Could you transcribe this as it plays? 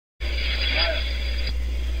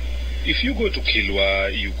If you go to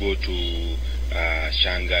Kilwa, you go to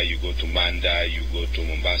Shanga, you go to Manda, you go to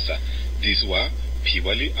Mombasa, these were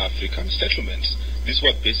purely African settlements. These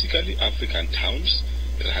were basically African towns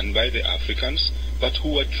run by the Africans, but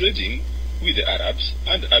who were trading with the Arabs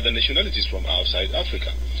and other nationalities from outside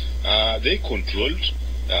Africa. They controlled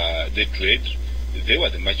the trade. They were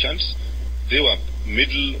the merchants. They were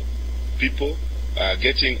middle people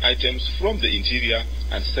getting items from the interior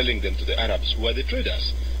and selling them to the Arabs, who were the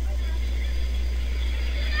traders.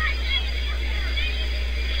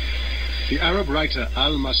 The Arab writer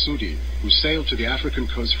al-Masudi, who sailed to the African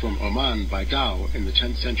coast from Oman by dhow in the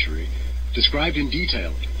 10th century, described in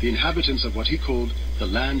detail the inhabitants of what he called the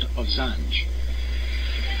land of Zanj.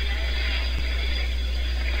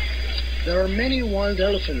 There are many wild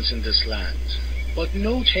elephants in this land, but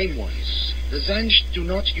no tame ones. The Zanj do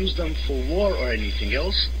not use them for war or anything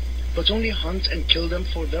else, but only hunt and kill them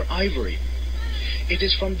for their ivory. It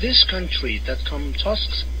is from this country that come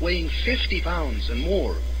tusks weighing 50 pounds and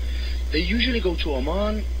more. They usually go to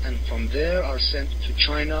Oman and from there are sent to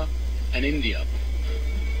China and India.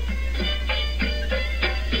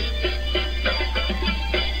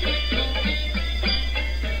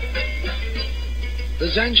 The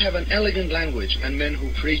Zanj have an elegant language and men who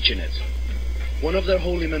preach in it. One of their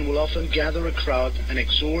holy men will often gather a crowd and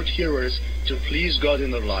exhort hearers to please God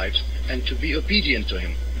in their lives and to be obedient to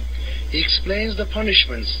Him. He explains the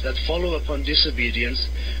punishments that follow upon disobedience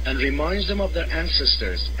and reminds them of their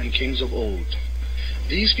ancestors and kings of old.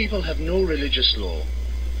 These people have no religious law.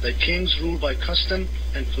 Their kings rule by custom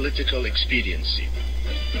and political expediency.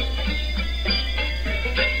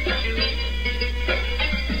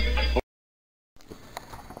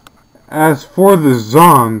 As for the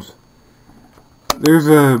Zanj, there's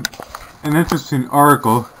an interesting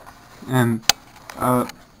article, and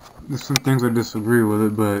there's some things I disagree with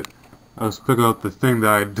it, but I'll pick out the thing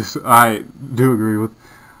that I do agree with.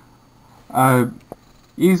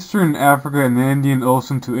 Eastern Africa and the Indian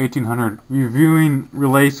Ocean to 1800, reviewing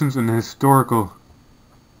relations in a historical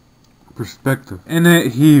perspective. In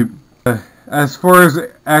it, he, as far as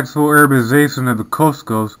actual Arabization of the coast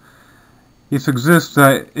goes, he suggests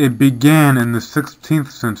that it began in the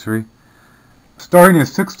 16th century, starting in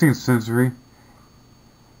the 16th century,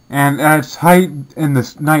 and at its height in the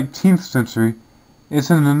 19th century. It's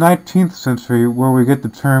in the 19th century where we get the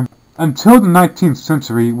term. Until the 19th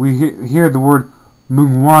century, we hear the word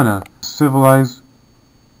Mungwana, civilized,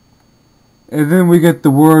 and then we get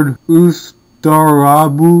the word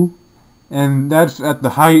Ustarabu, and that's at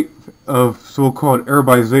the height of so-called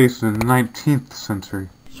Arabization in the 19th century.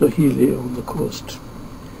 Swahili on the coast.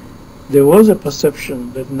 There was a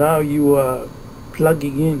perception that now you are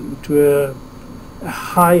plugging into a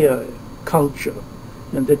higher culture,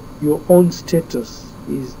 and that your own status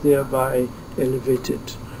is thereby elevated.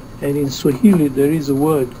 And in Swahili there is a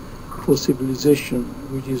word for civilization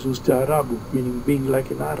which is Ustaarabu, meaning being like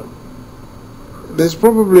an Arab. There's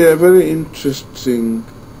probably a very interesting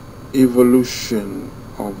evolution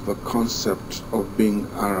of the concept of being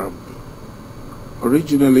Arab.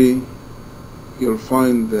 Originally, you'll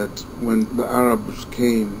find that when the Arabs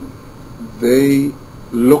came, they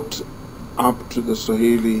looked up to the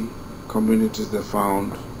Swahili communities they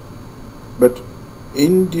found, but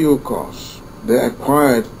in due course they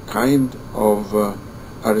acquired kind of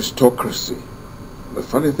aristocracy. The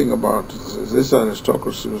funny thing about this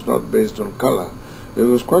aristocracy was not based on color. There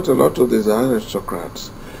was quite a lot of these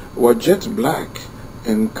aristocrats who were jet black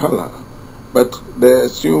in color, but they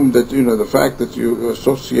assumed that, you know, the fact that you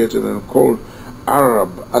associated and called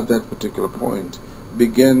Arab at that particular point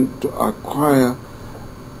began to acquire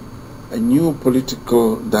a new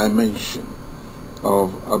political dimension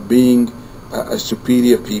of being a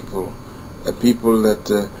superior people, a people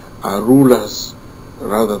that are rulers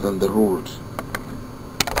rather than the ruled.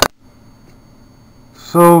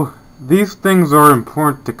 So these things are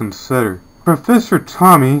important to consider. Professor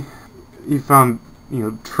Chami, he found,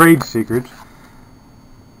 trade secrets.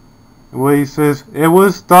 What he says, it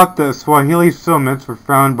was thought that Swahili settlements were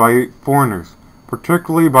found by foreigners,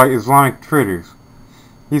 particularly by Islamic traders.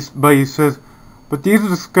 But he says, but these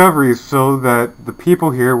discoveries show that the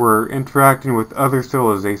people here were interacting with other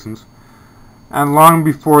civilizations, and long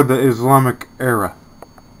before the Islamic era.